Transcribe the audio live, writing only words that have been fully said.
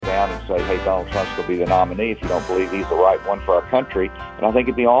around and say, hey, Donald Trump's going to be the nominee if you don't believe he's the right one for our country. And I think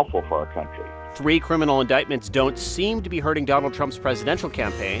it'd be awful for our country. 3 criminal indictments don't seem to be hurting Donald Trump's presidential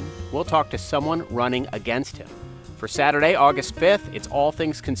campaign. We'll talk to someone running against him. For Saturday, August 5th, it's All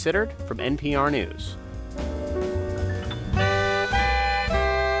Things Considered from NPR News.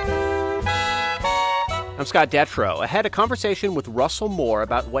 I'm Scott Detrow. I had a conversation with Russell Moore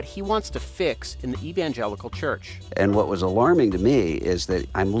about what he wants to fix in the evangelical church. And what was alarming to me is that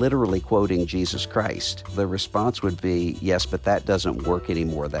I'm literally quoting Jesus Christ. The response would be, yes, but that doesn't work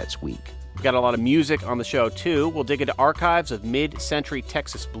anymore. That's weak. We've got a lot of music on the show, too. We'll dig into archives of mid-century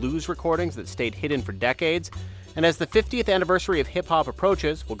Texas blues recordings that stayed hidden for decades. And as the 50th anniversary of hip-hop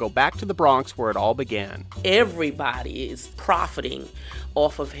approaches, we'll go back to the Bronx where it all began. Everybody is profiting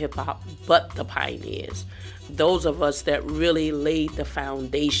off of hip-hop but the pioneers. Those of us that really laid the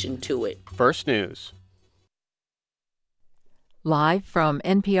foundation to it. First News. Live from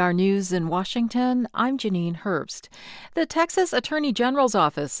NPR News in Washington, I'm Janine Herbst. The Texas Attorney General's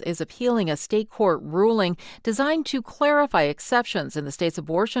office is appealing a state court ruling designed to clarify exceptions in the state's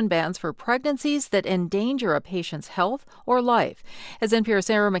abortion bans for pregnancies that endanger a patient's health or life. As NPR's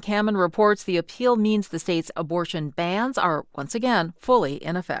Sarah McCammon reports, the appeal means the state's abortion bans are once again fully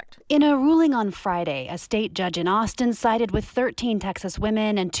in effect. In a ruling on Friday, a state judge in Austin sided with 13 Texas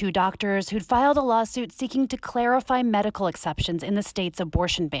women and 2 doctors who'd filed a lawsuit seeking to clarify medical exceptions in the state's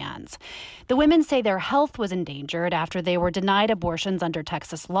abortion bans. The women say their health was endangered after they were denied abortions under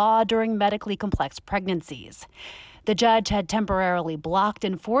Texas law during medically complex pregnancies. The judge had temporarily blocked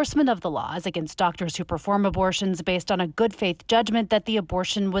enforcement of the laws against doctors who perform abortions based on a good faith judgment that the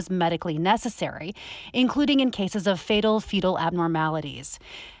abortion was medically necessary, including in cases of fatal fetal abnormalities.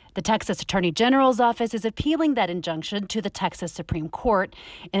 The Texas Attorney General's office is appealing that injunction to the Texas Supreme Court.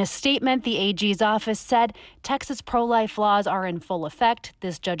 In a statement, the AG's office said Texas pro-life laws are in full effect.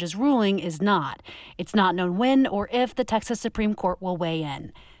 This judge's ruling is not. It's not known when or if the Texas Supreme Court will weigh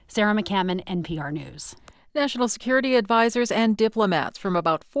in. Sarah McCammon, NPR News. National security advisors and diplomats from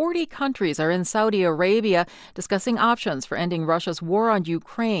about 40 countries are in Saudi Arabia discussing options for ending Russia's war on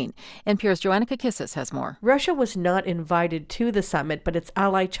Ukraine. NPR's Joanna Kakissis has more. Russia was not invited to the summit, but its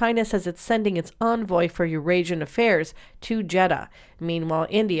ally China says it's sending its envoy for Eurasian affairs to Jeddah. Meanwhile,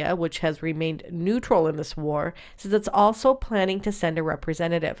 India, which has remained neutral in this war, says it's also planning to send a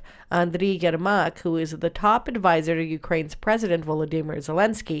representative. Andriy Yermak, who is the top advisor to Ukraine's President Volodymyr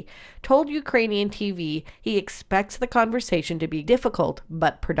Zelensky, told Ukrainian TV he expects the conversation to be difficult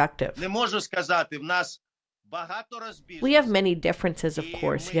but productive. We have many differences, of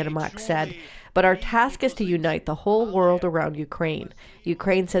course, Yermak said, but our task is to unite the whole world around Ukraine.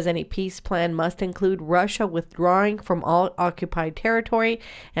 Ukraine says any peace plan must include Russia withdrawing from all occupied territory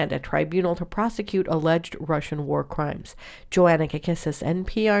and a tribunal to prosecute alleged Russian war crimes. Joanna Kakissis,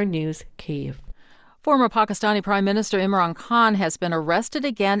 NPR News, Kyiv. Former Pakistani Prime Minister Imran Khan has been arrested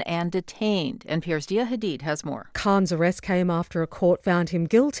again and detained. NPR's Dia Hadid has more. Khan's arrest came after a court found him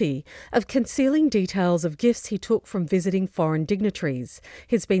guilty of concealing details of gifts he took from visiting foreign dignitaries.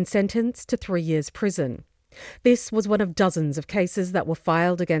 He's been sentenced to 3 years prison. This was one of dozens of cases that were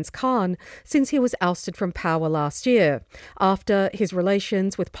filed against Khan since he was ousted from power last year, after his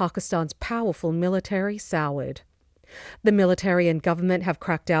relations with Pakistan's powerful military soured. The military and government have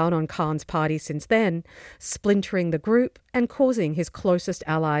cracked down on Khan's party since then, splintering the group and causing his closest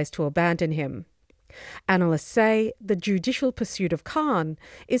allies to abandon him. Analysts say the judicial pursuit of Khan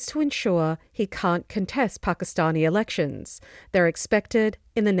is to ensure he can't contest Pakistani elections. They're expected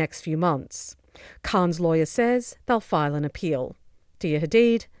in the next few months. Khan's lawyer says they'll file an appeal. Dia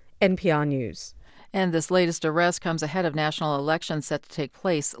Hadid, NPR News. And this latest arrest comes ahead of national elections set to take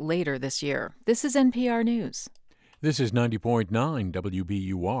place later this year. This is NPR News. This is 90.9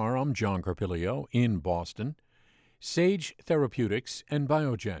 WBUR. I'm John Carpilio in Boston. Sage Therapeutics and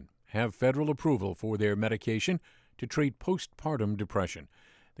Biogen have federal approval for their medication to treat postpartum depression.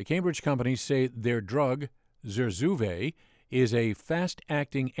 The Cambridge companies say their drug, Zurzuvae, is a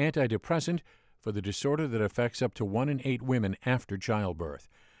fast-acting antidepressant for the disorder that affects up to 1 in 8 women after childbirth.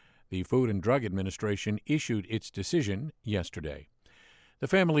 The Food and Drug Administration issued its decision yesterday. The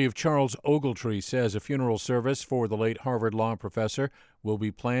family of Charles Ogletree says a funeral service for the late Harvard Law professor will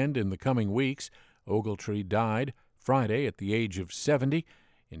be planned in the coming weeks. Ogletree died Friday at the age of 70.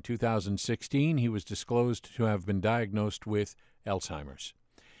 In 2016, he was disclosed to have been diagnosed with Alzheimer's.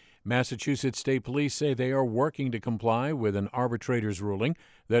 Massachusetts State Police say they are working to comply with an arbitrator's ruling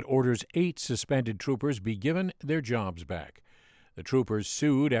that orders 8 suspended troopers be given their jobs back. The troopers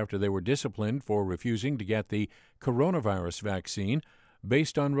sued after they were disciplined for refusing to get the coronavirus vaccine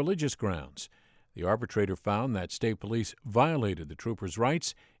based on religious grounds. The arbitrator found that state police violated the troopers'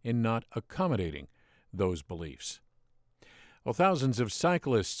 rights in not accommodating those beliefs. Well, thousands of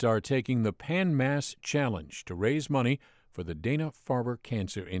cyclists are taking the Pan Mass Challenge to raise money for the Dana-Farber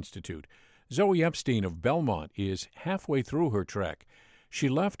Cancer Institute. Zoe Epstein of Belmont is halfway through her trek. She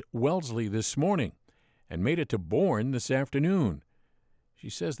left Wellesley this morning and made it to Bourne this afternoon. She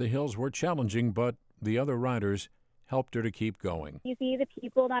says the hills were challenging, but the other riders helped her to keep going. You see the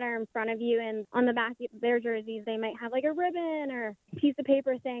people that are in front of you, and on the back of their jerseys, they might have like a ribbon or a piece of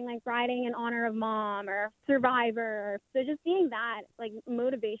paper saying like riding in honor of mom or survivor. So just seeing that, like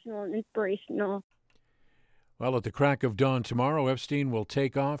motivational and inspirational. Well, at the crack of dawn tomorrow, Epstein will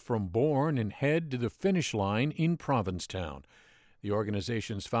take off from Bourne and head to the finish line in Provincetown. The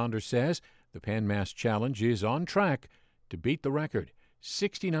organization's founder says the Pan Mass Challenge is on track to beat the record,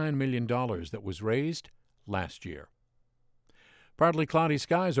 $69 million that was raised last year. Partly cloudy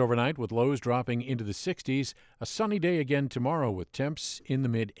skies overnight with lows dropping into the 60s. A sunny day again tomorrow with temps in the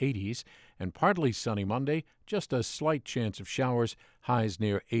mid-80s. And partly sunny Monday, just a slight chance of showers, highs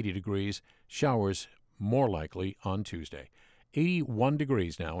near 80 degrees. Showers more likely on Tuesday. 81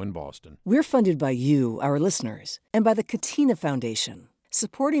 degrees now in Boston. We're funded by you, our listeners, and by the Katina Foundation,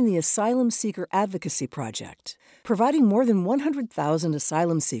 supporting the Asylum Seeker Advocacy Project, providing more than 100,000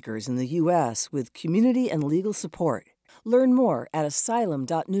 asylum seekers in the U.S. with community and legal support. Learn more at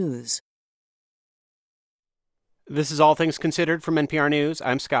asylum.news. This is All Things Considered from NPR News.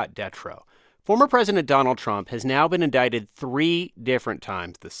 I'm Scott Detrow. Former President Donald Trump has now been indicted 3 different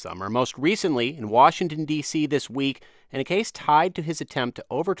times this summer, most recently in Washington, D.C. this week, in a case tied to his attempt to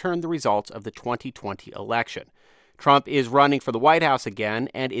overturn the results of the 2020 election. Trump is running for the White House again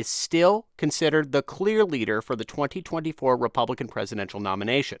and is still considered the clear leader for the 2024 Republican presidential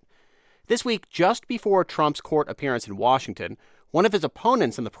nomination. This week, just before Trump's court appearance in Washington, one of his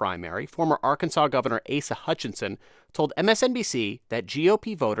opponents in the primary, former Arkansas Governor Asa Hutchinson, told MSNBC that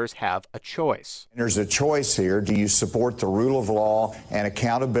GOP voters have a choice. There's a choice here. Do you support the rule of law and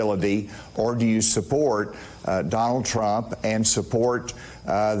accountability, or do you support Donald Trump and support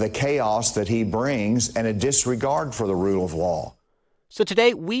the chaos that he brings and a disregard for the rule of law? So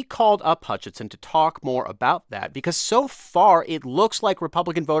today, we called up Hutchinson to talk more about that because so far it looks like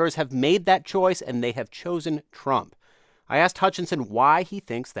Republican voters have made that choice and they have chosen Trump. I asked Hutchinson why he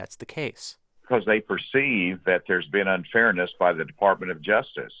thinks that's the case. Because they perceive that there's been unfairness by the Department of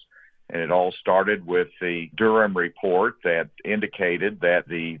Justice. And it all started with the Durham report that indicated that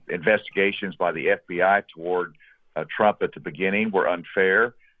the investigations by the FBI toward Trump at the beginning were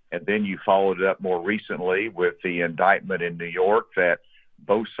unfair. And then you followed it up more recently with the indictment in New York that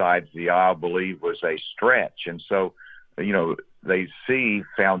both sides of the aisle believe was a stretch. And so, they see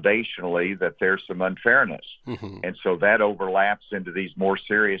foundationally that there's some unfairness. Mm-hmm. And so that overlaps into these more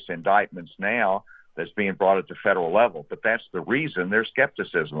serious indictments now that's being brought at the federal level. But that's the reason there's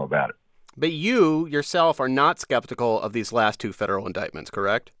skepticism about it. But you yourself are not skeptical of these last 2 federal indictments,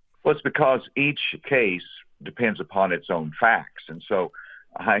 correct? Well, it's because each case depends upon its own facts. And so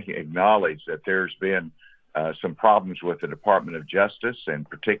I acknowledge that there's been some problems with the Department of Justice in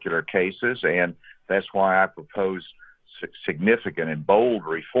particular cases, and that's why I propose significant and bold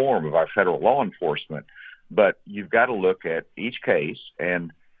reform of our federal law enforcement. But you've got to look at each case,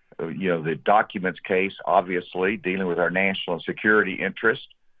 and the documents case, obviously, dealing with our national security interest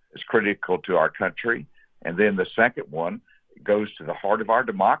is critical to our country. And then the second one goes to the heart of our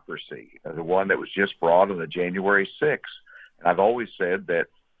democracy, the one that was just brought on the January 6th. And I've always said that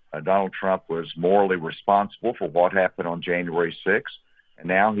Donald Trump was morally responsible for what happened on January 6th. And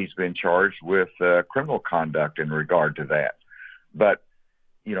now he's been charged with criminal conduct in regard to that. But,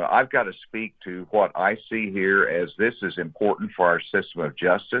 I've got to speak to what I see here as this is important for our system of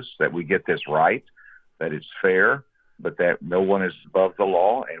justice, that we get this right, that it's fair, but that no one is above the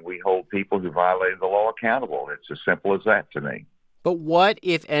law, and we hold people who violated the law accountable. It's as simple as that to me. But what,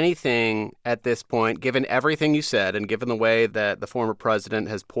 if anything, at this point, given everything you said and given the way that the former president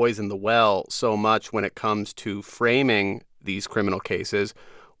has poisoned the well so much when it comes to framing these criminal cases,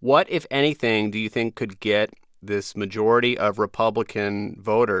 what, if anything, do you think could get this majority of Republican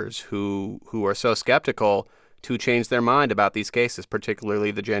voters who are so skeptical to change their mind about these cases, particularly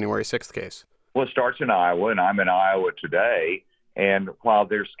the January 6th case? Well, it starts in Iowa, and I'm in Iowa today. And while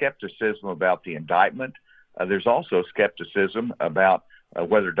there's skepticism about the indictment, there's also skepticism about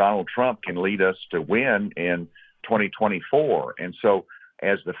whether Donald Trump can lead us to win in 2024. And so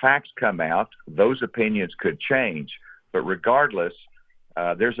as the facts come out, those opinions could change. But regardless,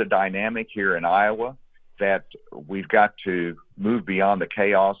 there's a dynamic here in Iowa that we've got to move beyond the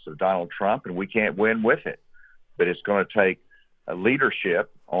chaos of Donald Trump, and we can't win with it. But it's going to take a leadership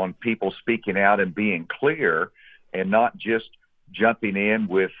on people speaking out and being clear and not just jumping in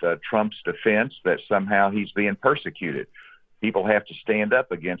with Trump's defense that somehow he's being persecuted. People have to stand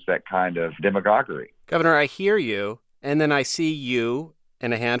up against that kind of demagoguery. Governor, I hear you, and then I see you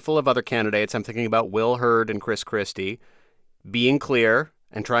and a handful of other candidates. I'm thinking about Will Hurd and Chris Christie being clear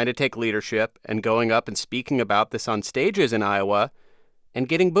and trying to take leadership and going up and speaking about this on stages in Iowa and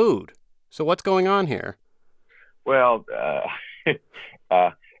getting booed. So what's going on here? Well,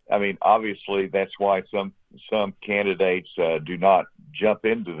 I mean, obviously that's why some candidates do not jump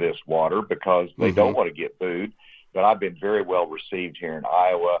into this water because they don't want to get booed. But I've been very well received here in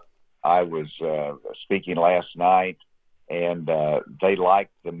Iowa. I was speaking last night, and they like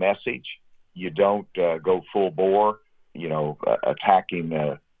the message. You don't go full bore,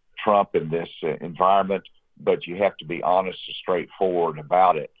 attacking Trump in this environment, but you have to be honest and straightforward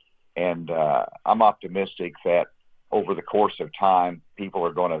about it. And I'm optimistic that over the course of time, people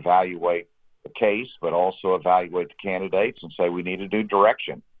are going to evaluate the case, but also evaluate the candidates and say we need a new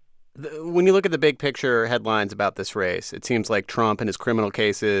direction. When you look at the big picture headlines about this race, it seems like Trump and his criminal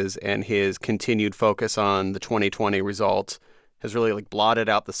cases and his continued focus on the 2020 results has really blotted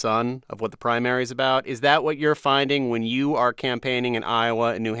out the sun of what the primary is about. Is that what you're finding when you are campaigning in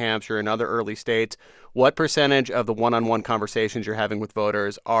Iowa and New Hampshire and other early states? What percentage of the one-on-one conversations you're having with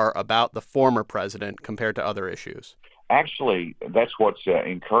voters are about the former president compared to other issues? Actually, that's what's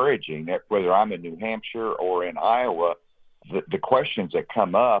encouraging. That whether I'm in New Hampshire or in Iowa, the questions that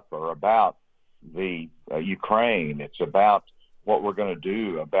come up are about the Ukraine. It's about what we're going to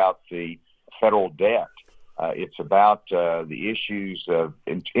do about the federal debt. It's about the issues of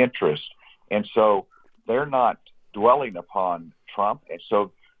interest. And so they're not dwelling upon Trump. And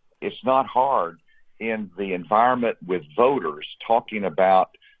so it's not hard in the environment with voters talking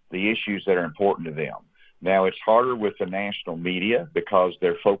about the issues that are important to them. Now, it's harder with the national media because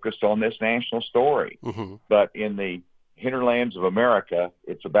they're focused on this national story. But in the hinterlands of America,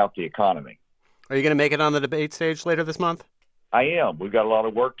 it's about the economy. Are you going to make it on the debate stage later this month? I am. We've got a lot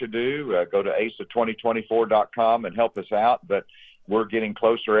of work to do. Go to ace2024.com and help us out. But we're getting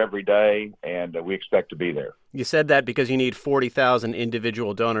closer every day, and we expect to be there. You said that because you need 40,000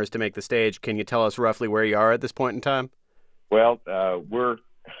 individual donors to make the stage. Can you tell us roughly where you are at this point in time? Well, we're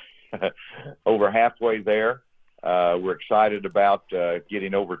over halfway there. We're excited about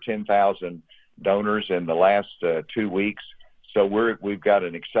getting over 10,000 donors in the last 2 weeks. So we've got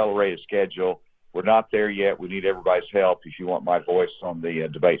an accelerated schedule. We're not there yet. We need everybody's help if you want my voice on the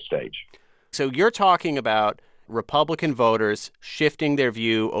debate stage. So you're talking about Republican voters shifting their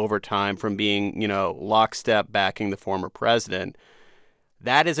view over time from being, lockstep backing the former president.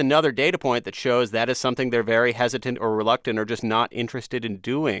 That is another data point that shows that is something they're very hesitant or reluctant or just not interested in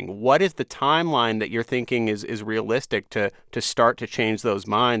doing. What is the timeline that you're thinking is realistic to start to change those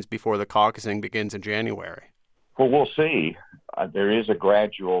minds before the caucusing begins in January? Well, we'll see. There is a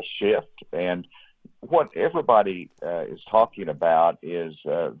gradual shift. And what everybody is talking about is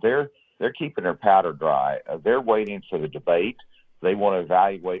they're keeping their powder dry. They're waiting for the debate. They want to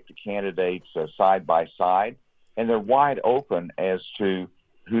evaluate the candidates side by side. And they're wide open as to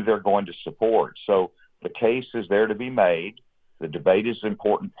who they're going to support. So the case is there to be made. The debate is an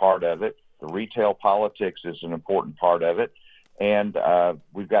important part of it. The retail politics is an important part of it. And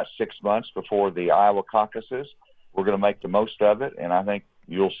we've got 6 months before the Iowa caucuses. We're going to make the most of it. And I think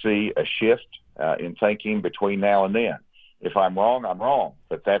you'll see a shift in thinking between now and then. If I'm wrong, I'm wrong.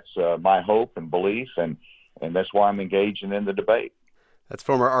 But that's my hope and belief. And that's why I'm engaging in the debate. That's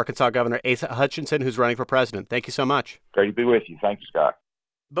former Arkansas Governor Asa Hutchinson, who's running for president. Thank you so much. Great to be with you. Thank you, Scott.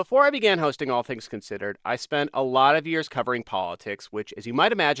 Before I began hosting All Things Considered, I spent a lot of years covering politics, which, as you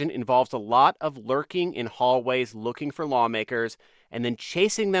might imagine, involves a lot of lurking in hallways looking for lawmakers and then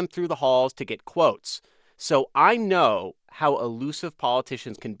chasing them through the halls to get quotes. So I know how elusive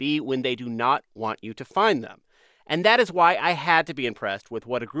politicians can be when they do not want you to find them. And that is why I had to be impressed with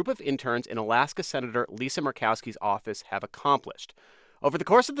what a group of interns in Alaska Senator Lisa Murkowski's office have accomplished. Over the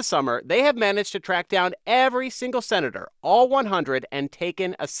course of the summer, they have managed to track down every single senator, all 100, and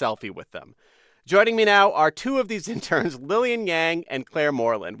taken a selfie with them. Joining me now are two of these interns, Lillian Yang and Claire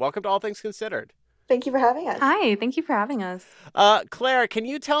Moreland. Welcome to All Things Considered. Thank you for having us. Hi, thank you for having us. Claire, can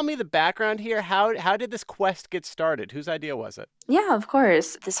you tell me the background here? How did this quest get started? Whose idea was it? Yeah, of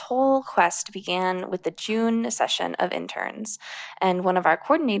course. This whole quest began with the June session of interns. And one of our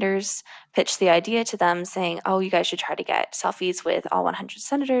coordinators pitched the idea to them saying, oh, you guys should try to get selfies with all 100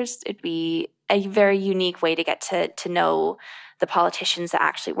 senators. It'd be a very unique way to get to know the politicians that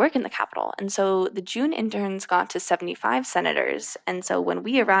actually work in the Capitol. And so the June interns got to 75 senators. And so when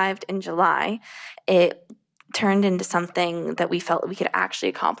we arrived in July, it turned into something that we felt we could actually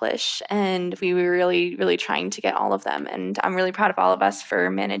accomplish. And we were really, really trying to get all of them. And I'm really proud of all of us for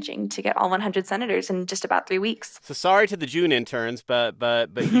managing to get all 100 senators in just about 3 weeks. So sorry to the June interns, but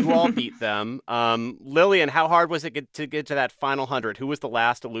you all beat them. Lillian, how hard was it to get to that final 100? Who was the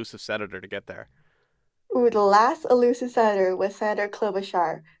last elusive senator to get there? Ooh, the last elusive senator was Senator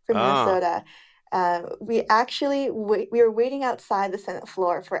Klobuchar from Minnesota. We were waiting outside the Senate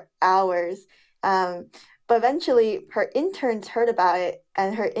floor for hours. But eventually, her interns heard about it,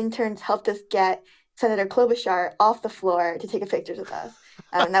 and her interns helped us get Senator Klobuchar off the floor to take pictures with us.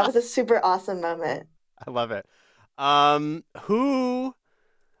 And that was a super awesome moment. I love it.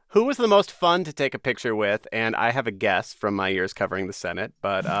 Who was the most fun to take a picture with? And I have a guess from my years covering the Senate,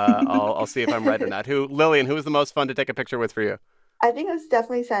 but I'll see if I'm right or not. Lillian, who was the most fun to take a picture with for you? I think it was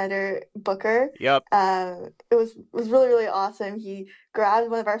definitely Senator Booker. Yep. It was really, really awesome. He grabbed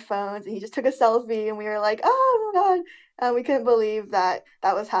one of our phones and he just took a selfie, and we were like, oh my God. We couldn't believe that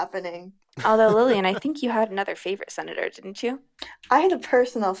was happening. Although, Lillian, I think you had another favorite senator, didn't you? I had a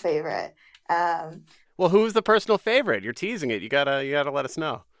personal favorite. Well, who was the personal favorite? You're teasing it. You gotta let us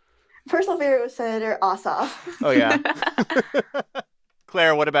know. Personal favorite was Senator Ossoff. Oh, yeah.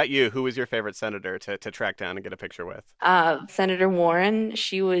 Claire, what about you? Who was your favorite senator to track down and get a picture with? Senator Warren.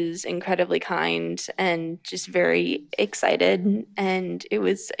 She was incredibly kind and just very excited. And it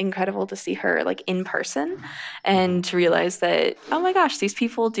was incredible to see her in person and to realize that, oh my gosh, these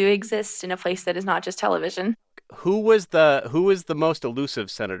people do exist in a place that is not just television. Who was the most elusive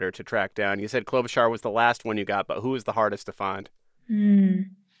senator to track down? You said Klobuchar was the last one you got, but who was the hardest to find?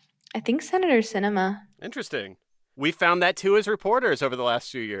 I think Senator Sinema. Interesting. We found that too as reporters over the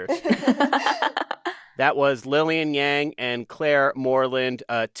last few years. That was Lillian Yang and Claire Moreland,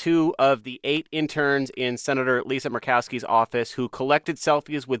 2 of the 8 interns in Senator Lisa Murkowski's office who collected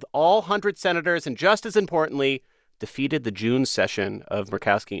selfies with all 100 senators and, just as importantly, defeated the June session of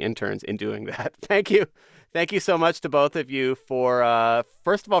Murkowski interns in doing that. Thank you. Thank you so much to both of you for,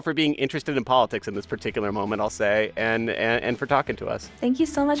 first of all, for being interested in politics in this particular moment, I'll say, and for talking to us. Thank you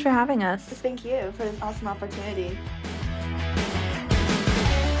so much for having us. Thank you for this awesome opportunity.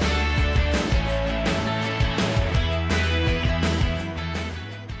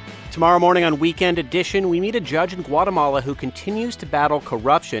 Tomorrow morning on Weekend Edition, we meet a judge in Guatemala who continues to battle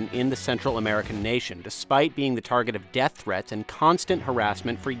corruption in the Central American nation, despite being the target of death threats and constant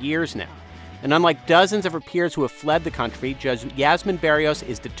harassment for years now. And unlike dozens of her peers who have fled the country, Judge Yasmin Berrios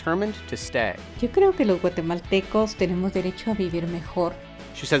is determined to stay. Yo creo que los guatemaltecos tenemos derecho a vivir mejor.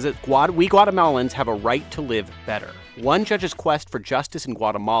 She says that we Guatemalans have a right to live better. One judge's quest for justice in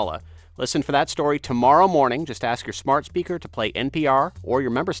Guatemala. Listen for that story tomorrow morning. Just ask your smart speaker to play NPR or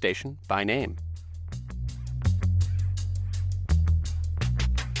your member station by name.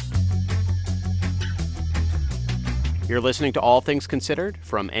 You're listening to All Things Considered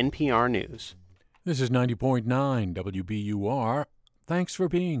from NPR News. This is 90.9 WBUR. Thanks for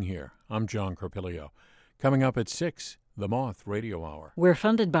being here. I'm John Carpilio. Coming up at 6, The Moth Radio Hour. We're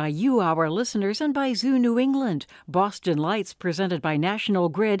funded by you, our listeners, and by Zoo New England. Boston Lights, presented by National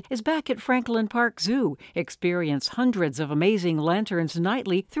Grid, is back at Franklin Park Zoo. Experience hundreds of amazing lanterns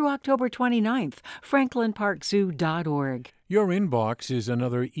nightly through October 29th. FranklinParkZoo.org. Your inbox is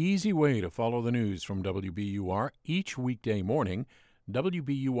another easy way to follow the news from WBUR each weekday morning.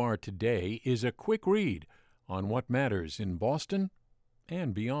 WBUR Today is a quick read on what matters in Boston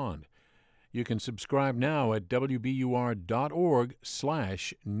and beyond. You can subscribe now at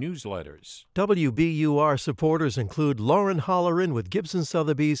wbur.org/newsletters. WBUR supporters include Lauren Holleran with Gibson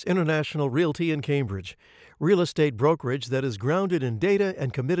Sotheby's International Realty in Cambridge, real estate brokerage that is grounded in data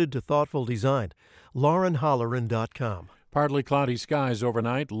and committed to thoughtful design. LaurenHolleran.com. Partly cloudy skies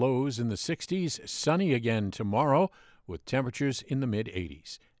overnight, lows in the 60s, sunny again tomorrow with temperatures in the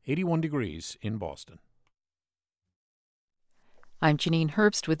mid-80s. 81 degrees in Boston. I'm Janine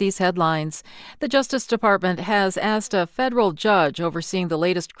Herbst with these headlines. The Justice Department has asked a federal judge overseeing the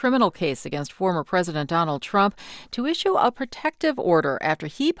latest criminal case against former President Donald Trump to issue a protective order after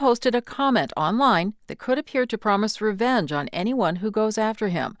he posted a comment online that could appear to promise revenge on anyone who goes after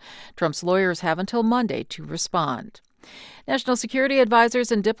him. Trump's lawyers have until Monday to respond. National security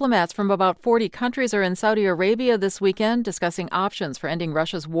advisors and diplomats from about 40 countries are in Saudi Arabia this weekend discussing options for ending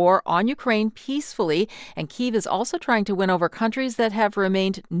Russia's war on Ukraine peacefully, and Kyiv is also trying to win over countries that have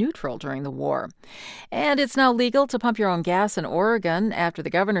remained neutral during the war. And it's now legal to pump your own gas in Oregon after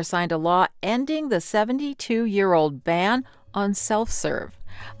the governor signed a law ending the 72-year-old ban on self-serve.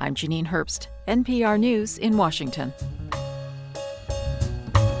 I'm Janine Herbst, NPR News in Washington.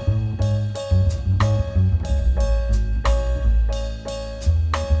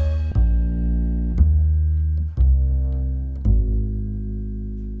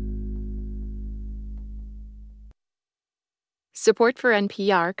 Support for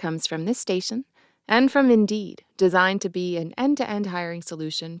NPR comes from this station and from Indeed, designed to be an end-to-end hiring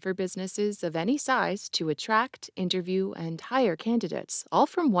solution for businesses of any size to attract, interview, and hire candidates, all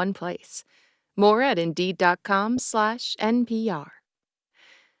from one place. More at Indeed.com/NPR.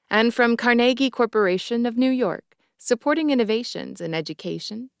 And from Carnegie Corporation of New York, supporting innovations in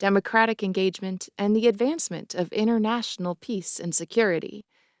education, democratic engagement, and the advancement of international peace and security.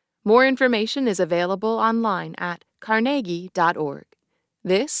 More information is available online at carnegie.org.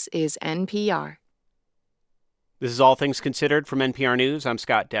 This is NPR. This is All Things Considered from NPR News. I'm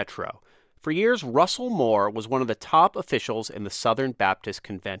Scott Detrow. For years, Russell Moore was one of the top officials in the Southern Baptist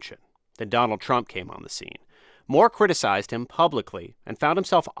Convention. Then Donald Trump came on the scene. Moore criticized him publicly and found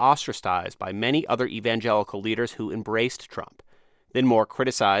himself ostracized by many other evangelical leaders who embraced Trump. Then Moore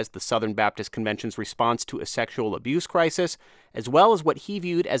criticized the Southern Baptist Convention's response to a sexual abuse crisis, as well as what he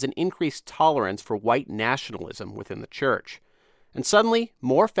viewed as an increased tolerance for white nationalism within the church. And suddenly,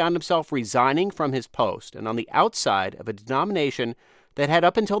 Moore found himself resigning from his post and on the outside of a denomination that had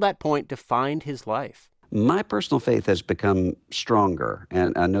up until that point defined his life. My personal faith has become stronger,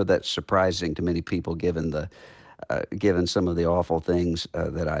 and I know that's surprising to many people given some of the awful things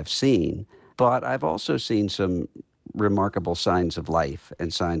that I've seen. But I've also seen some remarkable signs of life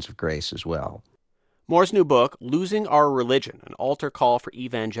and signs of grace as well. Moore's new book, Losing Our Religion, an altar call for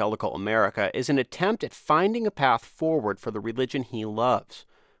evangelical America, is an attempt at finding a path forward for the religion he loves.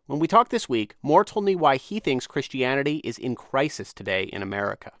 When we talked this week, Moore told me why he thinks Christianity is in crisis today in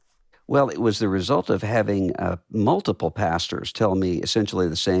America. Well, it was the result of having multiple pastors tell me essentially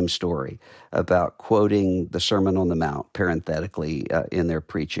the same story about quoting the Sermon on the Mount, parenthetically, in their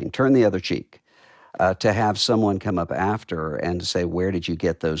preaching. Turn the other cheek. To have someone come up after and say, where did you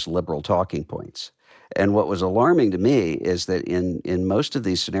get those liberal talking points? And what was alarming to me is that in most of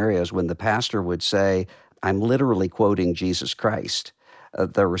these scenarios, when the pastor would say, I'm literally quoting Jesus Christ,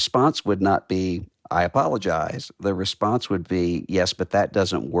 the response would not be, I apologize. The response would be, yes, but that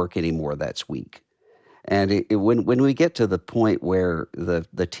doesn't work anymore. That's weak. And when we get to the point where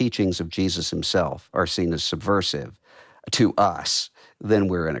the teachings of Jesus himself are seen as subversive to us, then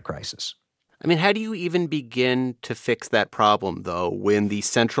we're in a crisis. I mean, how do you even begin to fix that problem, though, when the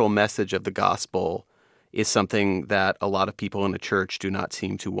central message of the gospel is something that a lot of people in the church do not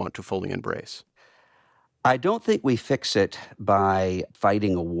seem to want to fully embrace? I don't think we fix it by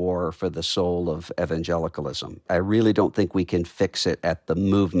fighting a war for the soul of evangelicalism. I really don't think we can fix it at the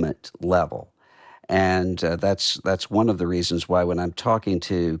movement level. And that's one of the reasons why when I'm talking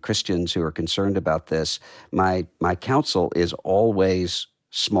to Christians who are concerned about this, my counsel is always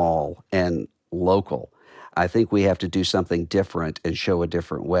small and local. I think we have to do something different and show a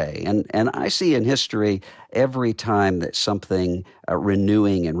different way. And I see in history every time that something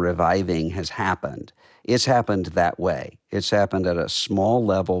renewing and reviving has happened, it's happened that way. It's happened at a small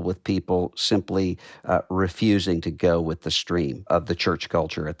level with people simply refusing to go with the stream of the church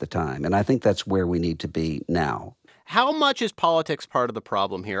culture at the time. And I think that's where we need to be now. How much is politics part of the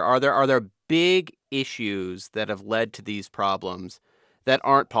problem here? Are there big issues that have led to these problems that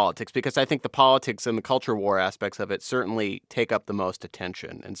aren't politics? Because I think the politics and the culture war aspects of it certainly take up the most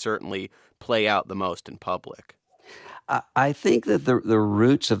attention and certainly play out the most in public. I think that the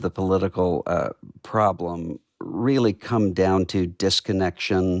roots of the political problem really come down to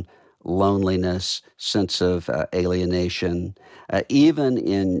disconnection, loneliness, sense of alienation. Even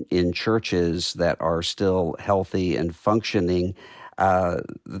in churches that are still healthy and functioning,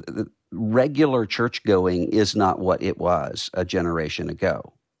 regular church going is not what it was a generation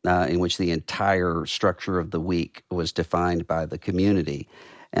ago, in which the entire structure of the week was defined by the community.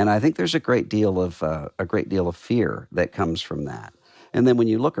 And I think there's a great deal of fear that comes from that. And then when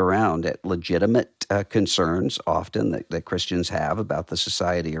you look around at legitimate concerns often that Christians have about the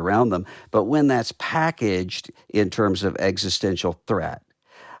society around them, but when that's packaged in terms of existential threat,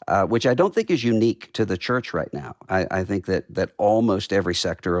 which I don't think is unique to the church right now. I think that almost every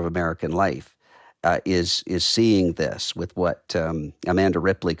sector of American life is seeing this with what Amanda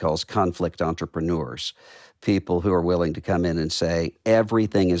Ripley calls conflict entrepreneurs, people who are willing to come in and say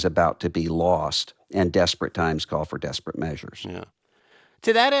everything is about to be lost and desperate times call for desperate measures. Yeah.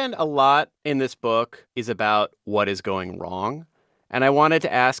 To that end, a lot in this book is about what is going wrong. And I wanted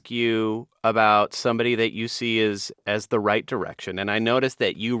to ask you about somebody that you see as the right direction. And I noticed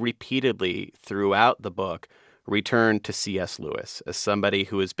that you repeatedly throughout the book return to C.S. Lewis as somebody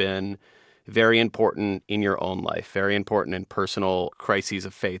who has been very important in your own life, very important in personal crises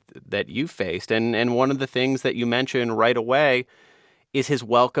of faith that you faced. And one of the things that you mention right away is his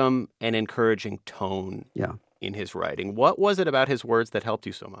welcome and encouraging tone in his writing. What was it about his words that helped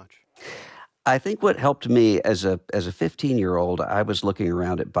you so much? I think what helped me as a 15-year-old, I was looking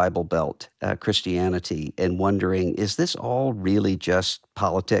around at Bible Belt Christianity and wondering, is this all really just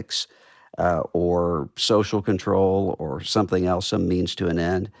politics or social control or something else, some means to an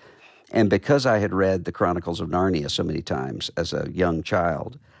end? And because I had read the Chronicles of Narnia so many times as a young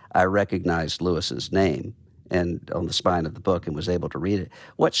child, I recognized Lewis's name and on the spine of the book and was able to read it.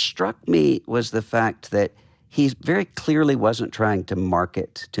 What struck me was the fact that he very clearly wasn't trying to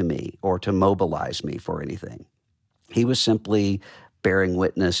market to me or to mobilize me for anything. He was simply bearing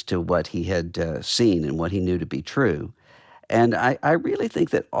witness to what he had seen and what he knew to be true. And I really think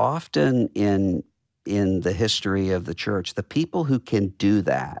that often in the history of the church, the people who can do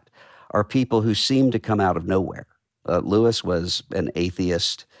that are people who seem to come out of nowhere. Lewis was an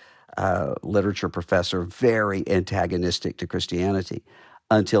atheist literature professor, very antagonistic to Christianity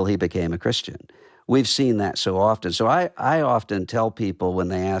until he became a Christian. We've seen that so often. So I often tell people when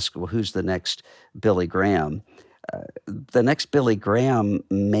they ask, well, who's the next Billy Graham? The next Billy Graham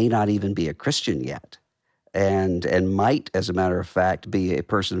may not even be a Christian yet, and might, as a matter of fact, be a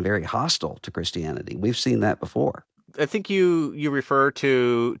person very hostile to Christianity. We've seen that before. I think you refer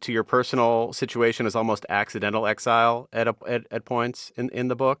to your personal situation as almost accidental exile at points in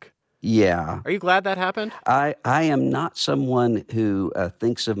the book. Yeah. Are you glad that happened? I am not someone who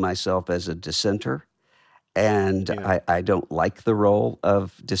thinks of myself as a dissenter, and I don't like the role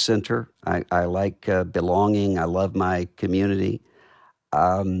of dissenter. I like belonging. I love my community.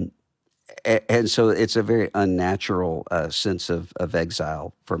 And so it's a very unnatural sense of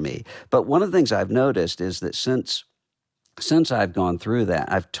exile for me. But one of the things I've noticed is that since I've gone through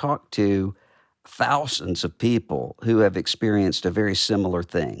that, I've talked to thousands of people who have experienced a very similar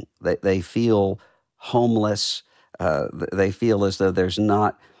thing. They feel homeless. They feel as though there's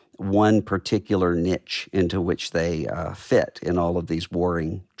not one particular niche into which they fit in all of these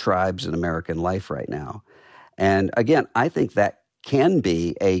warring tribes in American life right now. And again, I think that can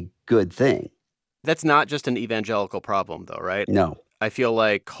be a good thing. That's not just an evangelical problem, though, right? No. I feel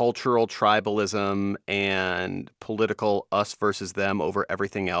like cultural tribalism and political us versus them over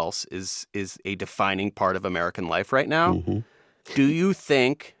everything else is a defining part of American life right now. Mm-hmm. Do you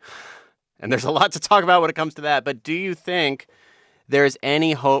think, and there's a lot to talk about when it comes to that, but do you think there's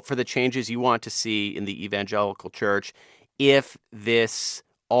any hope for the changes you want to see in the evangelical church if this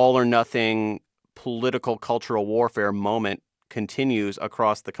all or nothing political cultural warfare moment continues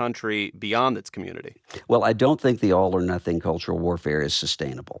across the country beyond its community? Well, I don't think the all or nothing cultural warfare is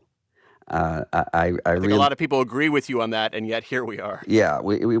sustainable. I think a lot of people agree with you on that, and yet here we are. Yeah,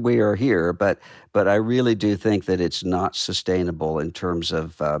 we are here, but I really do think that it's not sustainable in terms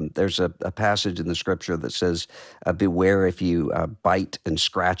of there's a passage in the scripture that says, beware if you bite and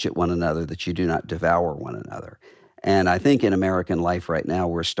scratch at one another that you do not devour one another. And I think in American life right now,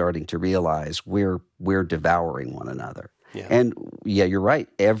 we're starting to realize we're devouring one another. Yeah. And yeah, you're right.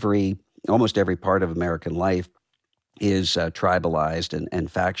 Almost every part of American life is tribalized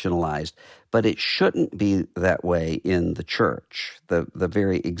and factionalized, but it shouldn't be that way in the church. The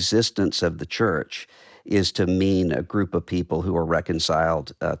very existence of the church is to mean a group of people who are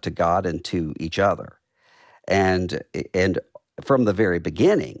reconciled to God and to each other. And from the very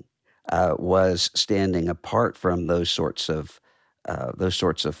beginning was standing apart from those sorts of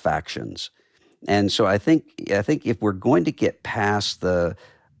factions. And so I think if we're going to get past the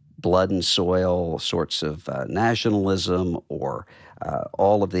blood and soil sorts of nationalism or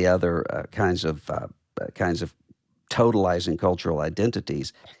all of the other kinds of totalizing cultural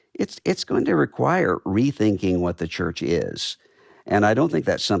identities, it's going to require rethinking what the church is. And I don't think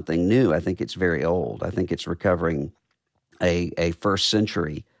that's something new. I think it's very old. I think it's recovering a first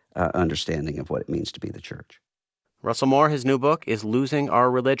century understanding of what it means to be the church. Russell Moore, his new book is Losing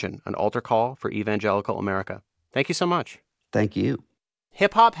Our Religion, an altar call for evangelical America. Thank you so much. Thank you.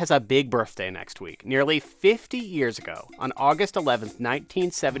 Hip-hop has a big birthday next week. Nearly 50 years ago, on August 11th,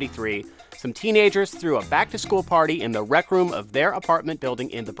 1973, some teenagers threw a back-to-school party in the rec room of their apartment building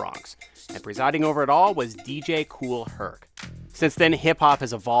in the Bronx. And presiding over it all was DJ Kool Herc. Since then, hip-hop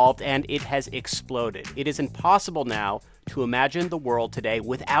has evolved and it has exploded. It is impossible now to imagine the world today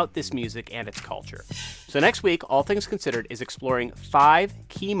without this music and its culture. So next week, All Things Considered is exploring 5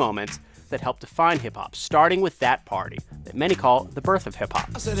 key moments that help define hip-hop, starting with that party that many call the birth of hip-hop.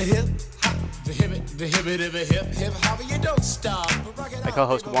 My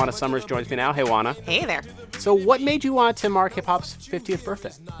co-host Juana Summers joins me now. Hey, Juana. Hey there. So what made you want to mark hip-hop's 50th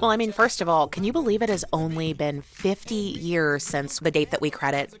birthday? Well, I mean, first of all, can you believe it has only been 50 years since the date that we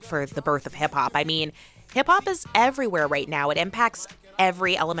credit for the birth of hip-hop? I mean, hip-hop is everywhere right now. It impacts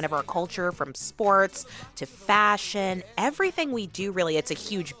every element of our culture, from sports to fashion, everything we do, really. It's a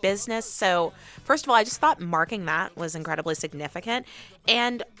huge business. So first of all, I just thought marking that was incredibly significant.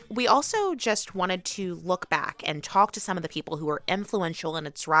 And we also just wanted to look back and talk to some of the people who were influential in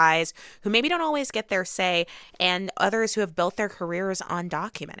its rise, who maybe don't always get their say, and others who have built their careers on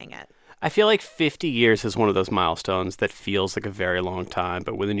documenting it. I feel like 50 years is one of those milestones that feels like a very long time,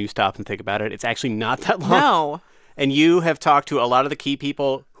 but when you stop and think about it, it's actually not that long. No. And you have talked to a lot of the key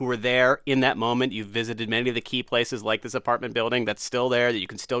people who were there in that moment. You've visited many of the key places like this apartment building that's still there that you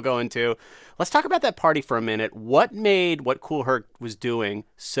can still go into. Let's talk about that party for a minute. What made what Kool Herc was doing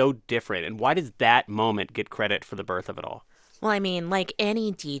so different, and why does that moment get credit for the birth of it all? Well, I mean, like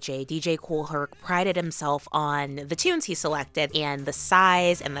any DJ Kool Herc prided himself on the tunes he selected and the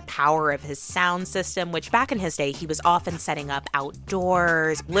size and the power of his sound system, which back in his day, he was often setting up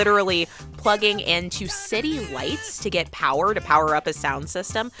outdoors, literally plugging into city lights to get power to power up his sound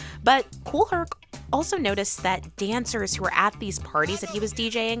system. But Kool Herc also noticed that dancers who were at these parties that he was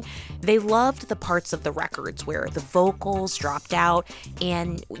DJing, they loved the parts of the records where the vocals dropped out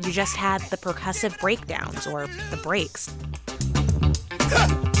and you just had the percussive breakdowns or the breaks.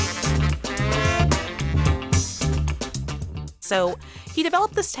 So he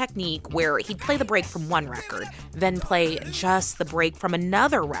developed this technique where he'd play the break from one record, then play just the break from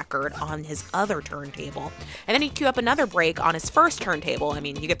another record on his other turntable, and then he'd cue up another break on his first turntable. I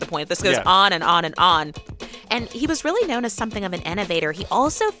mean, you get the point. This goes on and on and on. And he was really known as something of an innovator. He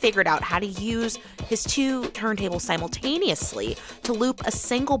also figured out how to use his two turntables simultaneously to loop a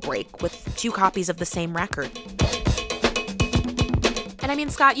single break with two copies of the same record. And I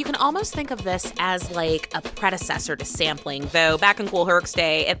mean, Scott, you can almost think of this as like a predecessor to sampling, though back in Kool Herc's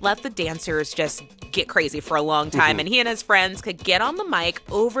day, it let the dancers just get crazy for a long time, and he and his friends could get on the mic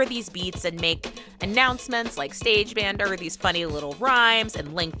over these beats and make announcements like stage band or these funny little rhymes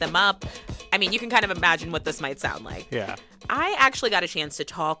and link them up. I mean, you can kind of imagine what this might sound like. Yeah. I actually got a chance to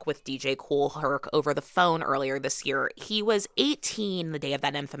talk with DJ Kool Herc over the phone earlier this year. He was 18 the day of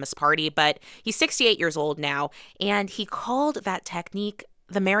that infamous party, but he's 68 years old now, and he called that technique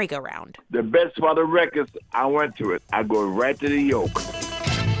the merry-go-round. The best for the records, I went to it. I go right to the yoke.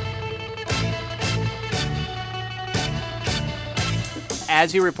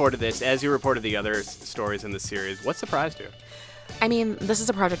 As you reported this, as you reported the other stories in the series, what surprised you? I mean, this is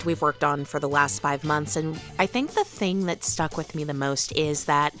a project we've worked on for the last 5 months, and I think the thing that stuck with me the most is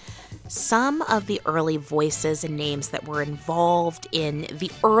that some of the early voices and names that were involved in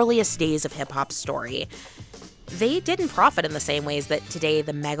the earliest days of hip-hop's story, they didn't profit in the same ways that today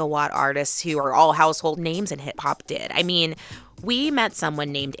the megawatt artists who are all household names in hip-hop did. I mean, we met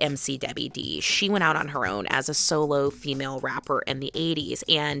someone named MC Debbie D. She went out on her own as a solo female rapper in the 80s,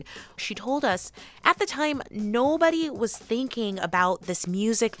 and she told us at the time nobody was thinking about this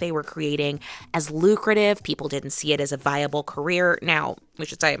music they were creating as lucrative. People didn't see it as a viable career. Now, we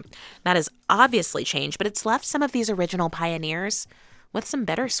should say that has obviously changed, but it's left some of these original pioneers with some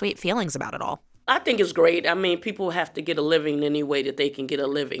bittersweet feelings about it all. I think it's great. I mean, people have to get a living any way that they can get a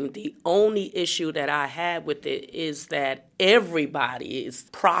living. The only issue that I have with it is that everybody is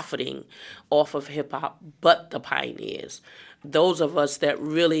profiting off of hip-hop but the pioneers, those of us that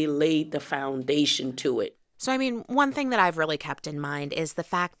really laid the foundation to it. So, I mean, one thing that I've really kept in mind is the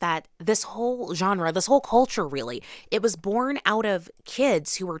fact that this whole genre, this whole culture really, it was born out of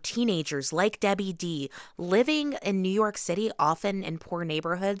kids who were teenagers like Debbie D, living in New York City, often in poor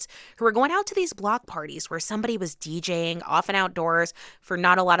neighborhoods, who were going out to these block parties where somebody was DJing, often outdoors, for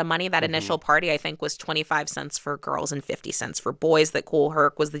not a lot of money. That initial party, I think, was 25 cents for girls and 50 cents for boys that Kool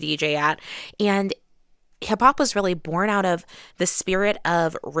Herc was the DJ at. And hip-hop was really born out of the spirit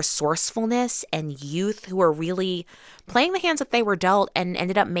of resourcefulness and youth who were really playing the hands that they were dealt and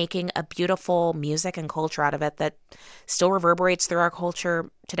ended up making a beautiful music and culture out of it that still reverberates through our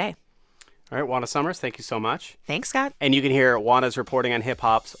culture today. All right, Juana Summers, thank you so much. Thanks, Scott. And you can hear Juana's reporting on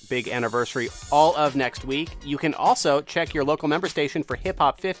hip-hop's big anniversary all of next week. You can also check your local member station for Hip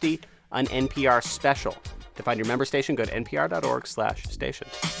Hop 50 on NPR Special. To find your member station, go to npr.org/station.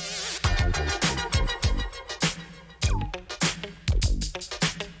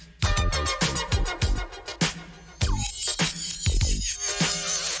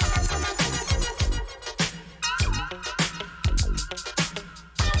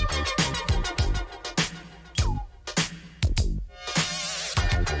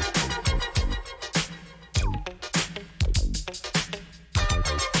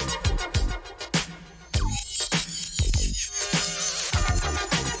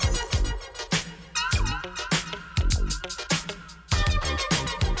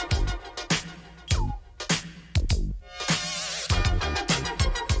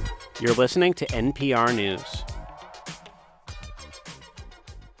 You're listening to NPR News.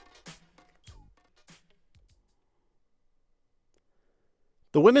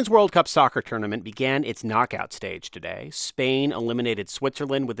 The Women's World Cup soccer tournament began its knockout stage today. Spain eliminated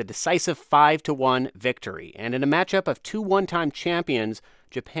Switzerland with a decisive 5-1 victory. And in a matchup of two one-time champions,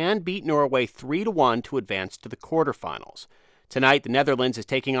 Japan beat Norway 3-1 to advance to the quarterfinals. Tonight, the Netherlands is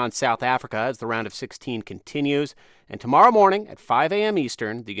taking on South Africa as the round of 16 continues. And tomorrow morning at 5 a.m.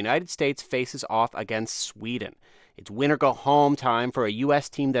 Eastern, the United States faces off against Sweden. It's win-or-go-home time for a U.S.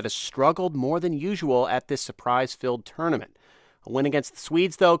 team that has struggled more than usual at this surprise-filled tournament. A win against the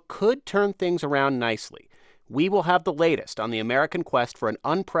Swedes, though, could turn things around nicely. We will have the latest on the American quest for an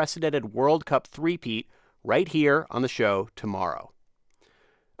unprecedented World Cup three-peat right here on the show tomorrow.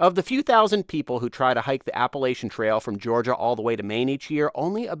 Of the few thousand people who try to hike the Appalachian Trail from Georgia all the way to Maine each year,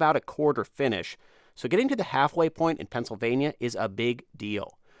 only about a quarter finish. So getting to the halfway point in Pennsylvania is a big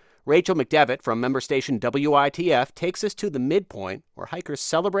deal. Rachel McDevitt from member station WITF takes us to the midpoint, where hikers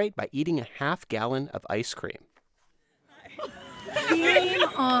celebrate by eating a half-gallon of ice cream. Game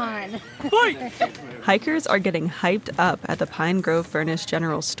on. Hikers are getting hyped up at the Pine Grove Furnace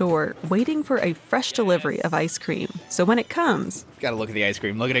General Store, waiting for a fresh delivery of ice cream. So when it comes... Gotta look at the ice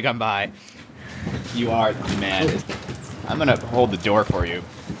cream. Look at it come by. You are the man. I'm gonna hold the door for you.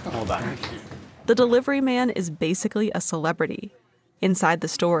 Hold on. The delivery man is basically a celebrity. Inside the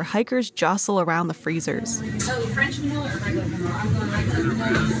store, hikers jostle around the freezers.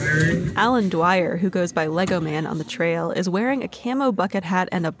 Alan Dwyer, who goes by Lego Man on the trail, is wearing a camo bucket hat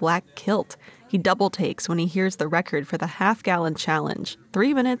and a black kilt. He double takes when he hears the record for the half-gallon challenge,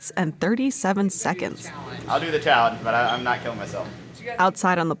 3 minutes and 37 seconds. I'll do the challenge, but I'm not killing myself.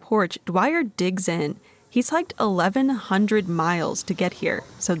 Outside on the porch, Dwyer digs in. He's hiked 1,100 miles to get here,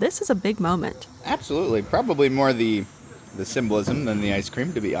 so this is a big moment. Absolutely. Probably more the symbolism than the ice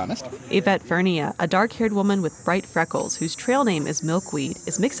cream, to be honest. Yvette Vernia, a dark-haired woman with bright freckles whose trail name is Milkweed,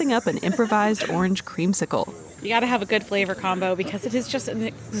 is mixing up an improvised orange creamsicle. You gotta have a good flavor combo because it is just an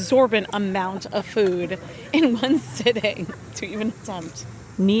exorbitant amount of food in one sitting to even attempt.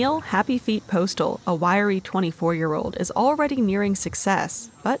 Neil Happy Feet Postal, a wiry 24-year-old, is already nearing success,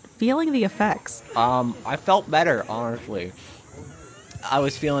 but feeling the effects. I felt better, honestly. I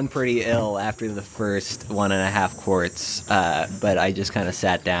was feeling pretty ill after the first 1.5 quarts, but I just kind of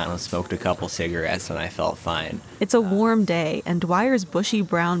sat down and smoked a couple cigarettes and I felt fine. It's a warm day, and Dwyer's bushy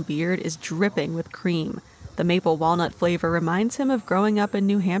brown beard is dripping with cream. The maple walnut flavor reminds him of growing up in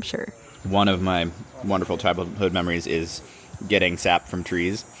New Hampshire. One of my wonderful childhood memories is getting sap from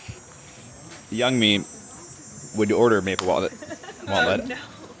trees. Young me would order maple walnut. Oh, no.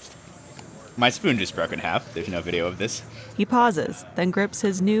 My spoon just broke in half. There's no video of this. He pauses, then grips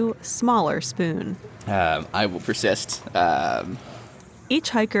his new, smaller spoon. I will persist. Each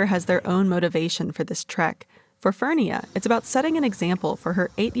hiker has their own motivation for this trek. For Fernia, it's about setting an example for her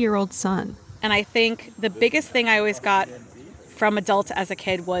 8-year-old son. And I think the biggest thing I always got from adults as a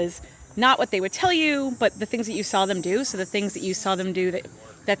kid was not what they would tell you, but the things that you saw them do. So the things that you saw them do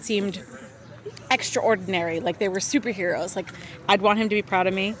that seemed extraordinary, like they were superheroes. Like, I'd want him to be proud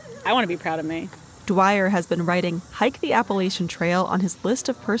of me. I want to be proud of me. Dwyer has been writing Hike the Appalachian Trail on his list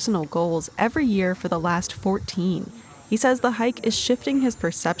of personal goals every year for the last 14. He says the hike is shifting his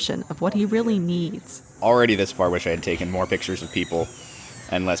perception of what he really needs. Already this far, wish I had taken more pictures of people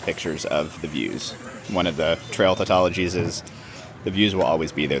and less pictures of the views. One of the trail tautologies is the views will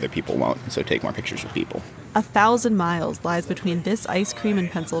always be there, the people won't, so take more pictures of people. 1,000 miles lies between this ice cream in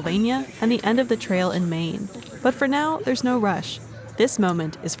Pennsylvania and the end of the trail in Maine. But for now, there's no rush. This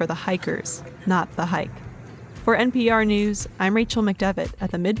moment is for the hikers, not the hike. For NPR News, I'm Rachel McDevitt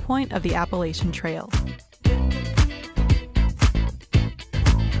at the midpoint of the Appalachian Trail.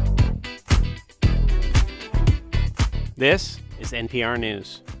 This is NPR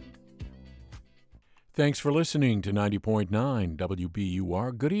News. Thanks for listening to 90.9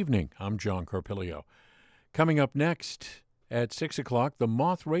 WBUR. Good evening. I'm John Carpilio. Coming up next at 6 o'clock, the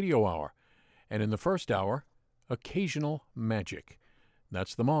Moth Radio Hour. And in the first hour, Occasional Magic.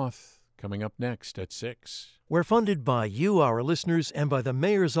 That's the Moth, coming up next at 6. We're funded by you, our listeners, and by the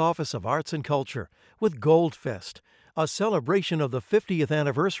Mayor's Office of Arts and Culture with Goldfest, a celebration of the 50th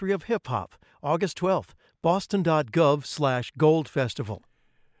anniversary of hip-hop, August 12th, boston.gov/goldfestival.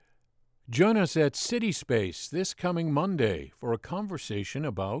 Join us at City Space this coming Monday for a conversation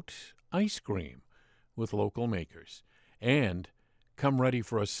about ice cream with local makers. And come ready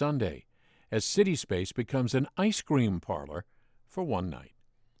for a Sunday as City Space becomes an ice cream parlor for one night.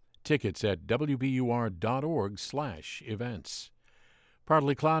 Tickets at wbur.org/events.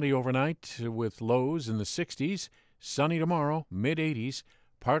 Partly cloudy overnight with lows in the 60s, sunny tomorrow, mid-80s,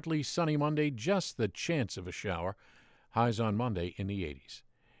 Partly sunny Monday, just the chance of a shower. Highs on Monday in the 80s.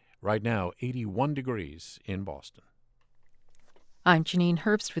 Right now, 81 degrees in Boston. I'm Janine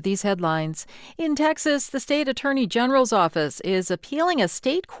Herbst with these headlines. In Texas, the state attorney general's office is appealing a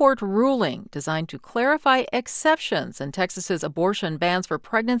state court ruling designed to clarify exceptions in Texas's abortion bans for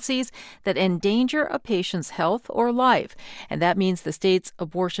pregnancies that endanger a patient's health or life. And that means the state's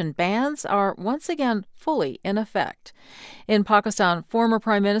abortion bans are once again fully in effect. In Pakistan, former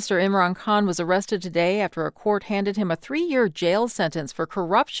Prime Minister Imran Khan was arrested today after a court handed him a 3-year jail sentence for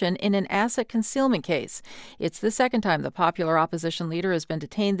corruption in an asset concealment case. It's the second time the popular opposition leader has been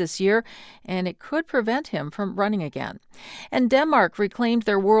detained this year, and it could prevent him from running again. And Denmark reclaimed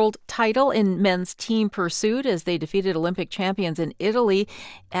their world title in men's team pursuit as they defeated Olympic champions in Italy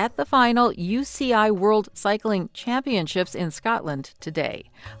at the final UCI World Cycling Championships in Scotland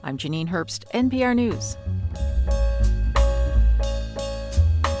today. I'm Janine Herbst, NPR News.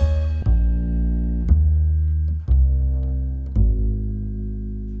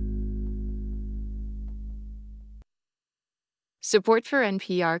 Support for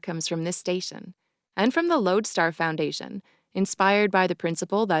NPR comes from this station and from the Lodestar Foundation, inspired by the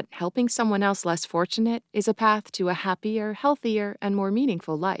principle that helping someone else less fortunate is a path to a happier, healthier, and more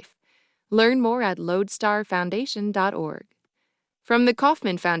meaningful life. Learn more at lodestarfoundation.org. From the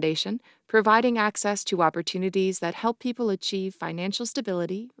Kauffman Foundation, providing access to opportunities that help people achieve financial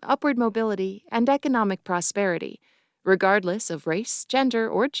stability, upward mobility, and economic prosperity, regardless of race, gender,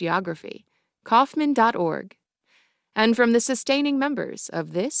 or geography. Kauffman.org. And from the sustaining members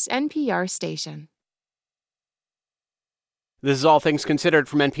of this NPR station. This is All Things Considered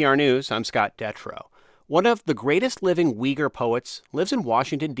from NPR News. I'm Scott Detrow. One of the greatest living Uyghur poets lives in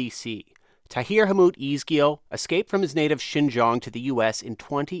Washington, D.C. Tahir Hamid Izgil escaped from his native Xinjiang to the U.S. in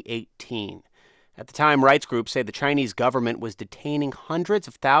 2018. At the time, rights groups say the Chinese government was detaining hundreds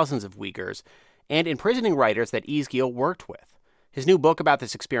of thousands of Uyghurs and imprisoning writers that Izgil worked with. His new book about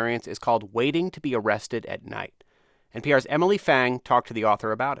this experience is called Waiting to be Arrested at Night. NPR's Emily Fang talked to the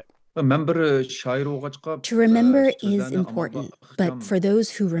author about it. To remember is important, but for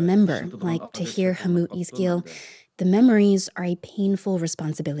those who remember, like Tahir Hamid Izgil, the memories are a painful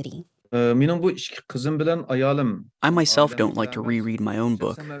responsibility. I myself don't like to reread my own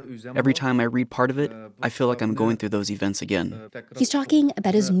book. Every time I read part of it, I feel like I'm going through those events again. He's talking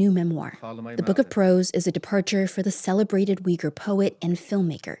about his new memoir. The book of prose is a departure for the celebrated Uyghur poet and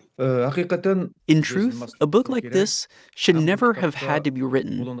filmmaker. In truth, a book like this should never have had to be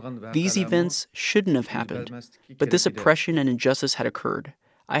written. These events shouldn't have happened. But this oppression and injustice had occurred.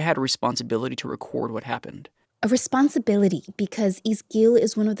 I had a responsibility to record what happened. A responsibility because Izgil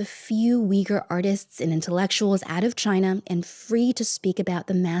is one of the few Uyghur artists and intellectuals out of China and free to speak about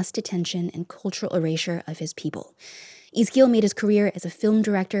the mass detention and cultural erasure of his people. Izgil made his career as a film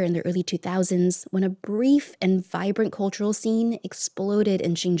director in the early 2000s when a brief and vibrant cultural scene exploded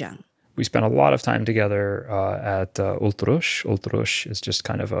in Xinjiang. We spent a lot of time together at Ultrush. Ultrush is just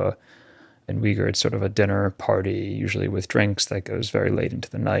kind of in Uyghur, it's sort of a dinner party, usually with drinks that goes very late into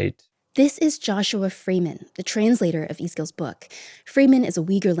the night. This is Joshua Freeman, the translator of Izgil's book. Freeman is a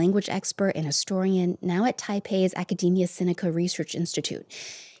Uyghur language expert and historian, now at Taipei's Academia Sinica Research Institute.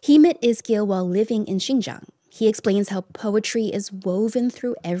 He met Izgil while living in Xinjiang. He explains how poetry is woven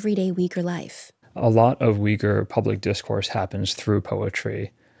through everyday Uyghur life. A lot of Uyghur public discourse happens through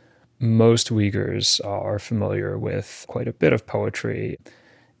poetry. Most Uyghurs are familiar with quite a bit of poetry.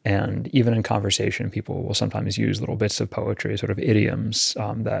 And even in conversation, people will sometimes use little bits of poetry, sort of idioms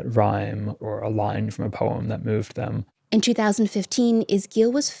that rhyme or a line from a poem that moved them. In 2015,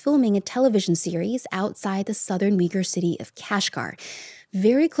 Izgil was filming a television series outside the southern Uyghur city of Kashgar,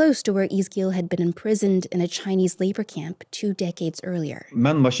 very close to where Izgil had been imprisoned in a Chinese labor camp 2 decades earlier.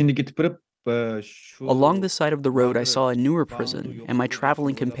 Along the side of the road, I saw a newer prison, and my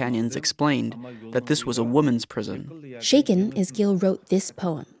traveling companions explained that this was a woman's prison. Shaken, Izgil wrote this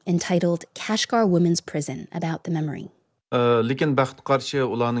poem entitled Kashgar Women's Prison about the memory. The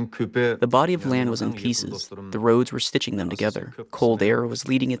body of land was in pieces. The roads were stitching them together. Cold air was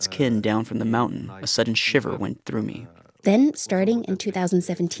leading its kin down from the mountain. A sudden shiver went through me. Then, starting in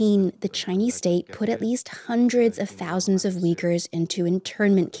 2017, the Chinese state put at least hundreds of thousands of Uyghurs into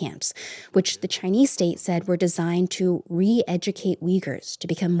internment camps, which the Chinese state said were designed to re-educate Uyghurs to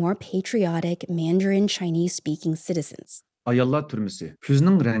become more patriotic Mandarin Chinese-speaking citizens.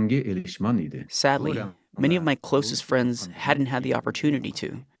 Sadly, many of my closest friends hadn't had the opportunity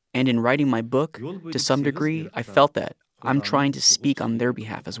to. And in writing my book, to some degree, I felt that I'm trying to speak on their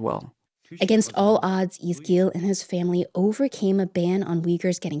behalf as well. Against all odds, Izgil and his family overcame a ban on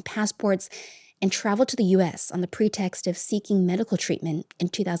Uyghurs getting passports and traveled to the U.S. on the pretext of seeking medical treatment in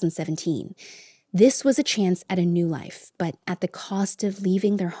 2017. This was a chance at a new life, but at the cost of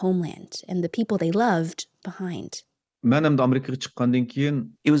leaving their homeland and the people they loved behind.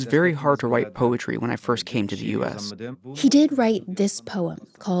 It was very hard to write poetry when I first came to the U.S. He did write this poem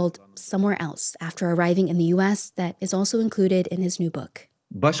called Somewhere Else after arriving in the U.S. that is also included in his new book.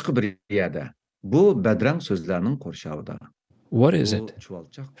 What is it,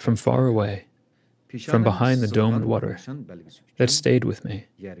 from far away, from behind the domed water, that stayed with me,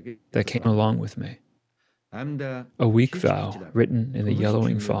 that came along with me? A weak vow written in the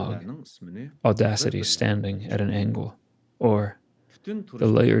yellowing fog, audacity standing at an angle, or the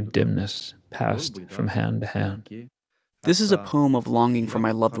layered dimness passed from hand to hand. This is a poem of longing for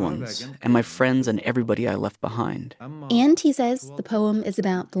my loved ones and my friends and everybody I left behind. And he says the poem is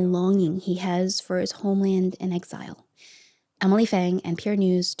about the longing he has for his homeland in exile. Emily Fang, NPR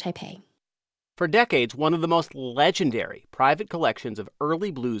News, Taipei. For decades, one of the most legendary private collections of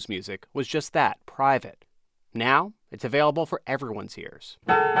early blues music was just that, private. Now, it's available for everyone's ears.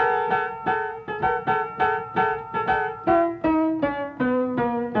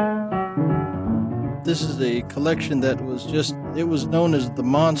 This is a collection that was known as the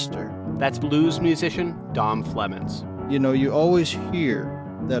Monster. That's blues musician Dom Flemons. You know, you always hear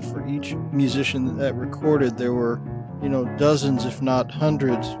that for each musician that recorded, there were, dozens, if not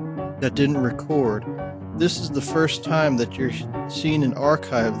hundreds, that didn't record. This is the first time that you're seeing an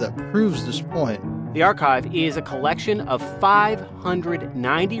archive that proves this point. The archive is a collection of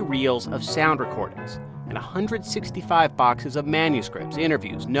 590 reels of sound recordings and 165 boxes of manuscripts,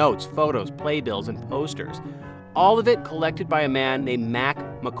 interviews, notes, photos, playbills, and posters. All of it collected by a man named Mac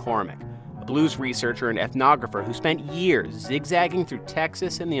McCormick, a blues researcher and ethnographer who spent years zigzagging through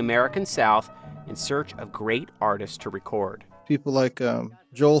Texas and the American South in search of great artists to record. People like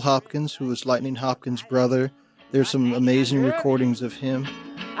Joel Hopkins, who was Lightning Hopkins' brother. There's some amazing recordings of him.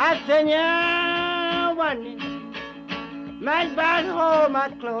 I tell you one, might buy hold my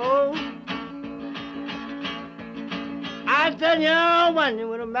clothes. I tell you one,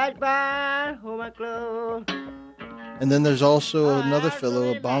 with a might buy hold my clothes. And then there's also another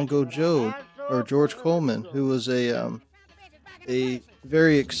fellow, a Bongo Joe, or George Coleman, who was a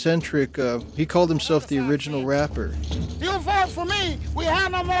very eccentric, he called himself the original rapper. You vote for me, we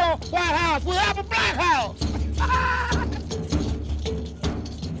have no more White House, we have a Black House.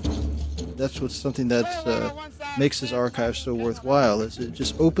 That's what's something that makes this archive so worthwhile, is it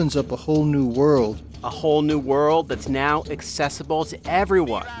just opens up a whole new world. A whole new world that's now accessible to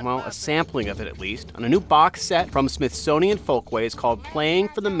everyone. Well, a sampling of it at least, on a new box set from Smithsonian Folkways called Playing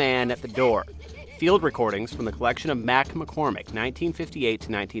for the Man at the Door. Field recordings from the collection of Mac McCormick, 1958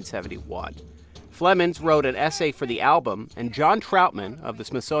 to 1971. Flemons wrote an essay for the album, and John Troutman of the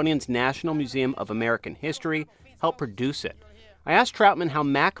Smithsonian's National Museum of American History helped produce it. I asked Troutman how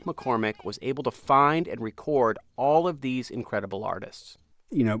Mac McCormick was able to find and record all of these incredible artists.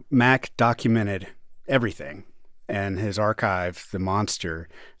 Mac documented everything, and his archive, the Monster,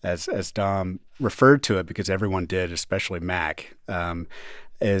 as Dom referred to it, because everyone did, especially Mac,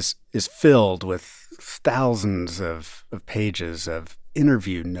 is filled with thousands of pages of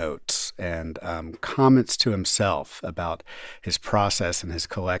interview notes and comments to himself about his process and his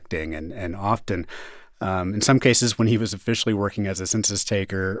collecting, and often, in some cases, when he was officially working as a census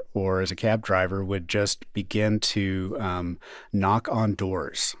taker or as a cab driver, would just begin to knock on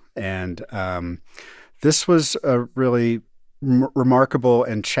doors. And this was a really remarkable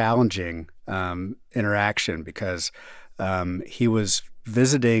and challenging interaction, because he was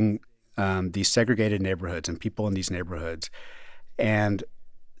visiting these segregated neighborhoods and people in these neighborhoods. And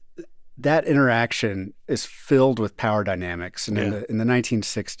that interaction is filled with power dynamics. And in the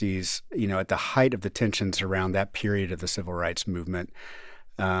 1960s, at the height of the tensions around that period of the civil rights movement,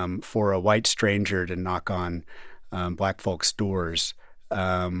 for a white stranger to knock on black folks' doors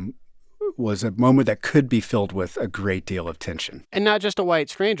was a moment that could be filled with a great deal of tension. And not just a white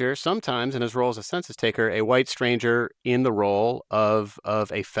stranger, sometimes in his role as a census taker, a white stranger in the role of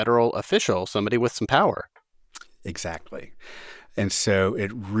a federal official, somebody with some power. Exactly. And so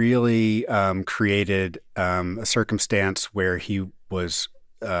it really created a circumstance where he was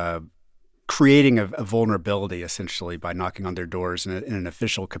creating a vulnerability, essentially, by knocking on their doors in an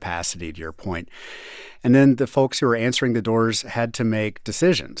official capacity, to your point. And then the folks who were answering the doors had to make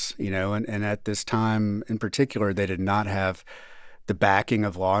decisions, and at this time in particular, they did not have the backing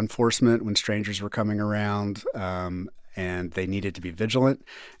of law enforcement when strangers were coming around, and they needed to be vigilant.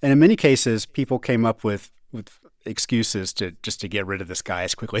 And in many cases, people came up with excuses to get rid of this guy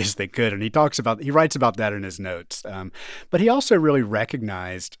as quickly as they could. And he writes about that in his notes. But he also really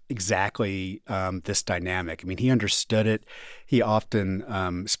recognized exactly this dynamic. I mean, he understood it. He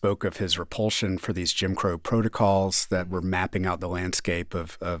often spoke of his repulsion for these Jim Crow protocols that were mapping out the landscape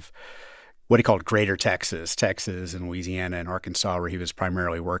of what he called Greater Texas and Louisiana and Arkansas, where he was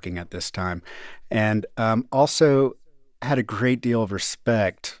primarily working at this time. And also had a great deal of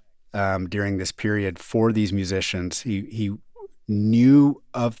respect during this period for these musicians. He knew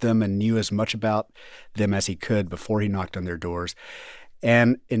of them and knew as much about them as he could before he knocked on their doors.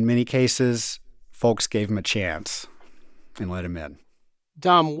 And in many cases, folks gave him a chance and let him in.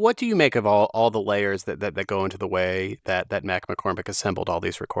 Dom, what do you make of all the layers that go into the way that Mac McCormick assembled all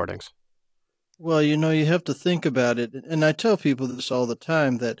these recordings? Well, you have to think about it. And I tell people this all the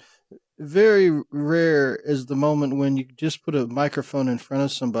time, that very rare is the moment when you just put a microphone in front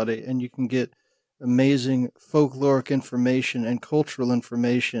of somebody and you can get amazing folkloric information and cultural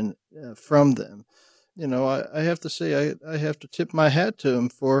information from them. I have to say, I have to tip my hat to him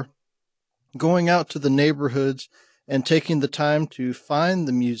for going out to the neighborhoods and taking the time to find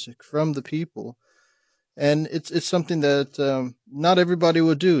the music from the people. And it's something that not everybody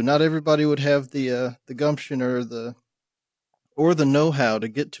would do. Not everybody would have the gumption or the know-how to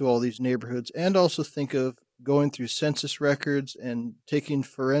get to all these neighborhoods, and also think of going through census records and taking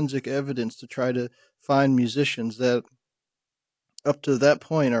forensic evidence to try to find musicians that up to that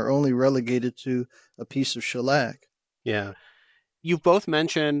point are only relegated to a piece of shellac. Yeah. You've both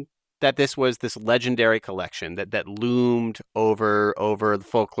mentioned that this was this legendary collection that loomed over the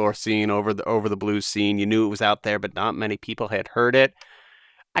folklore scene, over the blues scene. You knew it was out there, but not many people had heard it.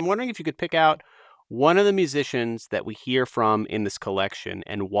 I'm wondering if you could pick out one of the musicians that we hear from in this collection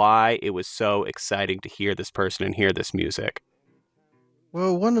and why it was so exciting to hear this person and hear this music.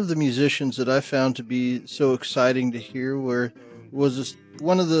 Well, one of the musicians that I found to be so exciting to hear was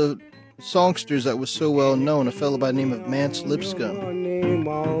one of the songsters that was so well known, a fellow by the name of Mance Lipscomb.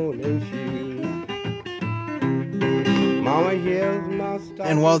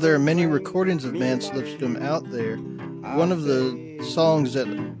 And while there are many recordings of Mance Lipscomb out there, one of the songs that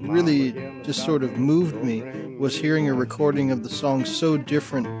really just sort of moved me was hearing a recording of the song So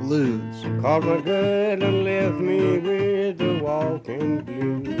Different Blues. Cause my girl done left me with the walking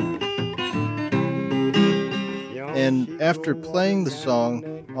blues. And after playing the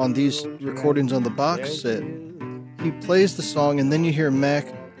song on these recordings on the box set, he plays the song, and then you hear Mac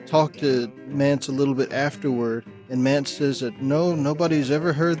talk to Mance a little bit afterward, and Mance says that nobody's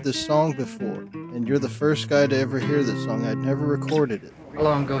ever heard this song before, and you're the first guy to ever hear this song. I'd never recorded it. How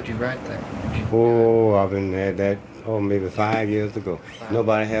long ago did you write that? I've been at that, maybe 5 years ago.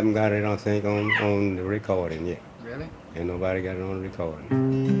 Nobody haven't got it, I think, on the recording yet. Really? And nobody got it on the recording.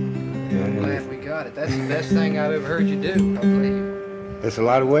 I'm glad we got it. That's the best thing I've ever heard you do, I believe. There's a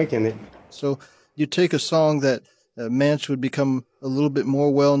lot of work in it. So you take a song that Mance would become a little bit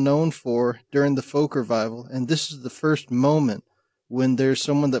more well known for during the folk revival, and this is the first moment when there's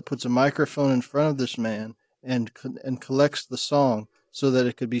someone that puts a microphone in front of this man and collects the song so that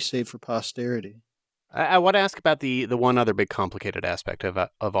it could be saved for posterity. I want to ask about the one other big complicated aspect of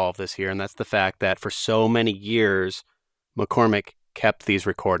all of this here, and that's the fact that for so many years, McCormick kept these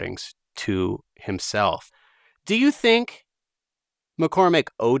recordings to himself. Do you think McCormick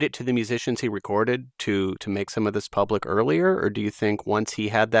owed it to the musicians he recorded to make some of this public earlier, or do you think once he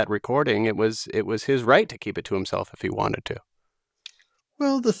had that recording, it was his right to keep it to himself if he wanted to?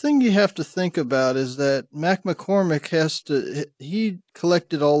 Well, the thing you have to think about is that Mac McCormick he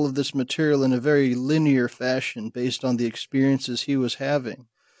collected all of this material in a very linear fashion based on the experiences he was having.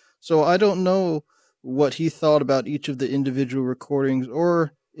 So I don't know what he thought about each of the individual recordings,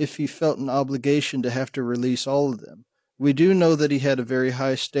 or if he felt an obligation to have to release all of them. We do know that he had a very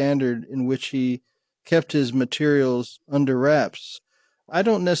high standard in which he kept his materials under wraps. I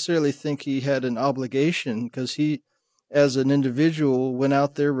don't necessarily think he had an obligation, because he, as an individual, went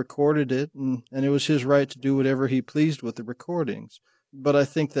out there, recorded it, and it was his right to do whatever he pleased with the recordings. But I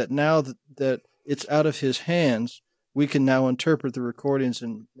think that now that it's out of his hands, we can now interpret the recordings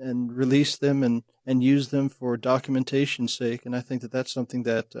and release them and use them for documentation's sake. And I think that that's something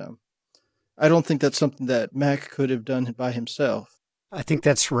that I don't think that's something that Mac could have done by himself. I think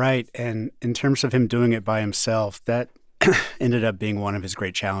that's right. And in terms of him doing it by himself, that ended up being one of his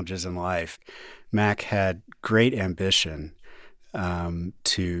great challenges in life. Mac had great ambition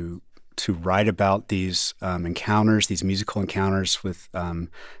to write about these encounters, these musical encounters with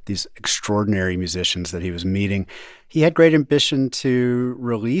these extraordinary musicians that he was meeting. He had great ambition to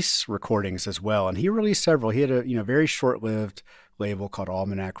release recordings as well, and he released several. He had a very short-lived label called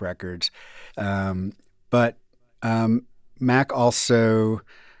Almanac Records, but Mac also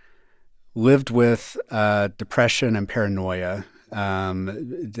lived with depression and paranoia.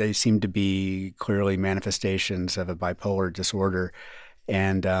 They seem to be clearly manifestations of a bipolar disorder,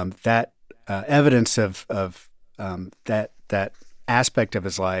 and that evidence of that aspect of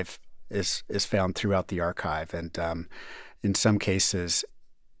his life is found throughout the archive. And in some cases,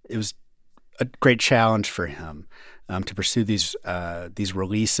 it was a great challenge for him to pursue these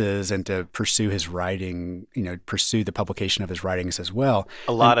releases and to pursue his writing, pursue the publication of his writings as well.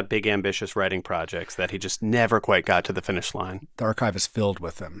 A lot of big, ambitious writing projects that he just never quite got to the finish line. The archive is filled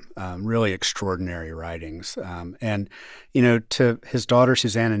with them, really extraordinary writings. And, to his daughter,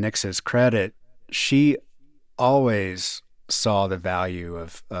 Susanna Nix's credit, she always saw the value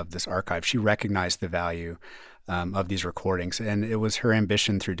of this archive. She recognized the value of these recordings. And it was her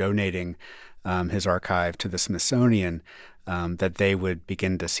ambition through donating his archive to the Smithsonian that they would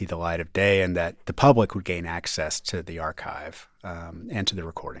begin to see the light of day and that the public would gain access to the archive and to the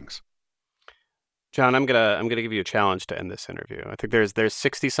recordings. John, I'm gonna give you a challenge to end this interview. I think there's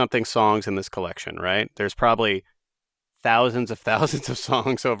 60-something songs in this collection, right? There's probably thousands of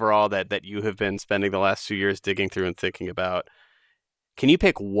songs overall that you have been spending the last 2 years digging through and thinking about. Can you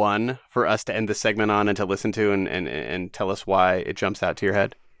pick one for us to end the segment on and to listen to and tell us why it jumps out to your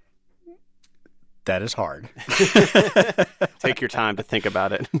head? That is hard. Take your time to think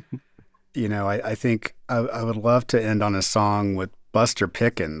about it. I think I would love to end on a song with Buster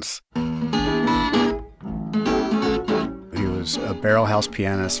Pickens. He was a barrel house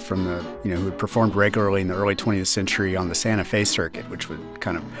pianist from who had performed regularly in the early 20th century on the Santa Fe circuit, which was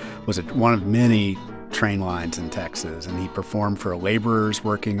one of many train lines in Texas. And he performed for laborers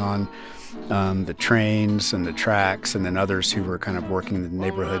working on the trains and the tracks, and then others who were kind of working in the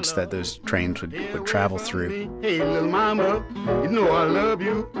neighborhoods that those trains would travel through. Hey, little mama, you know I love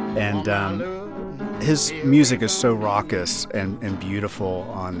you. And his music is so raucous and beautiful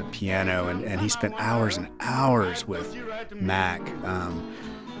on the piano, and he spent hours and hours with Mac,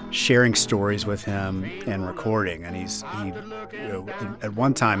 sharing stories with him and recording. And at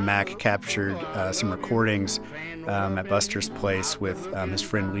one time, Mac captured some recordings at Buster's place with his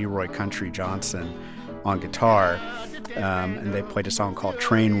friend Leroy Country Johnson on guitar, and they played a song called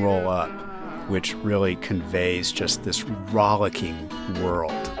Train Roll Up, which really conveys just this rollicking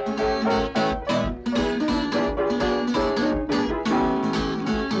world.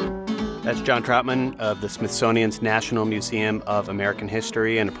 That's John Troutman of the Smithsonian's National Museum of American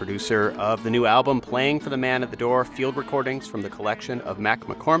History and a producer of the new album Playing for the Man at the Door, field recordings from the collection of Mac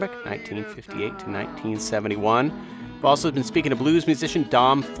McCormick, 1958 to 1971. We've also been speaking to blues musician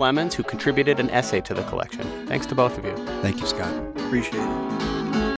Dom Flemons, who contributed an essay to the collection. Thanks to both of you. Thank you, Scott. Appreciate it.